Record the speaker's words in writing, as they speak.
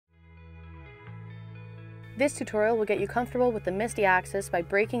This tutorial will get you comfortable with the Misty axis by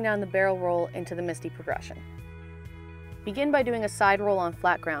breaking down the barrel roll into the Misty progression. Begin by doing a side roll on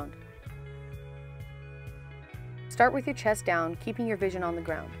flat ground. Start with your chest down, keeping your vision on the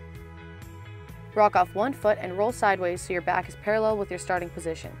ground. Rock off one foot and roll sideways so your back is parallel with your starting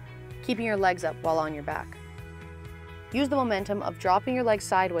position, keeping your legs up while on your back. Use the momentum of dropping your legs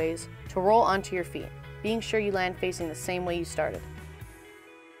sideways to roll onto your feet, being sure you land facing the same way you started.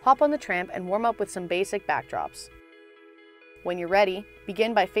 Hop on the tramp and warm up with some basic backdrops. When you're ready,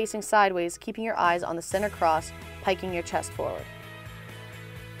 begin by facing sideways, keeping your eyes on the center cross, piking your chest forward.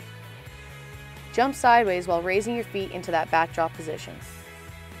 Jump sideways while raising your feet into that backdrop position.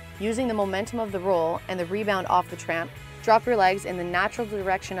 Using the momentum of the roll and the rebound off the tramp, drop your legs in the natural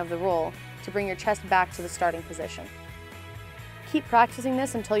direction of the roll to bring your chest back to the starting position. Keep practicing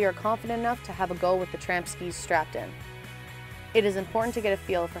this until you're confident enough to have a go with the tramp skis strapped in. It is important to get a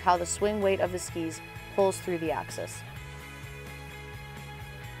feel for how the swing weight of the skis pulls through the axis.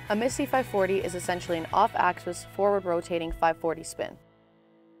 A Misty 540 is essentially an off-axis, forward-rotating 540 spin.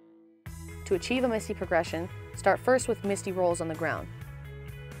 To achieve a Misty progression, start first with Misty rolls on the ground.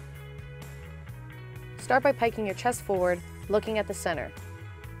 Start by piking your chest forward, looking at the center.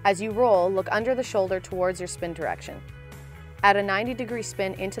 As you roll, look under the shoulder towards your spin direction. Add a 90-degree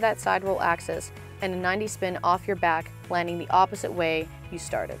spin into that side roll axis and a 90 spin off your back, landing the opposite way you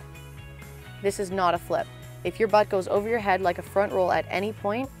started. This is not a flip. If your butt goes over your head like a front roll at any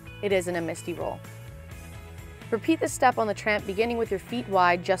point, it isn't a Misty roll. Repeat this step on the tramp, beginning with your feet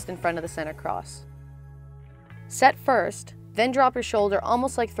wide just in front of the center cross. Set first, then drop your shoulder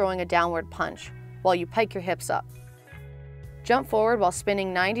almost like throwing a downward punch while you pike your hips up. Jump forward while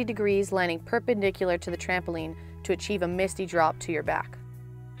spinning 90 degrees, landing perpendicular to the trampoline to achieve a Misty drop to your back.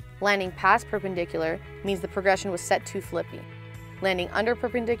 Landing past perpendicular means the progression was set too flippy. Landing under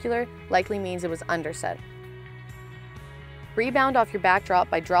perpendicular likely means it was underset. Rebound off your backdrop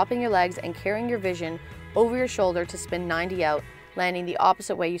by dropping your legs and carrying your vision over your shoulder to spin 90 out, landing the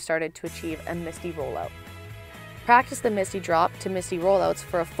opposite way you started to achieve a Misty rollout. Practice the Misty drop to Misty rollouts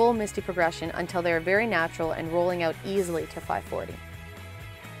for a full Misty progression until they are very natural and rolling out easily to 540.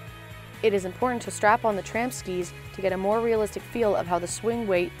 It is important to strap on the tramp skis to get a more realistic feel of how the swing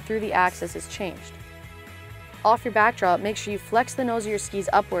weight through the axis is changed. Off your backdrop, make sure you flex the nose of your skis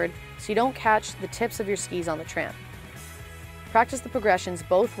upward so you don't catch the tips of your skis on the tramp. Practice the progressions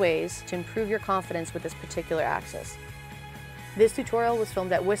both ways to improve your confidence with this particular axis. This tutorial was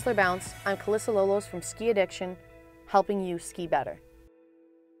filmed at Whistler Bounce. I'm Calissa Lolos from Ski Addiction, helping you ski better.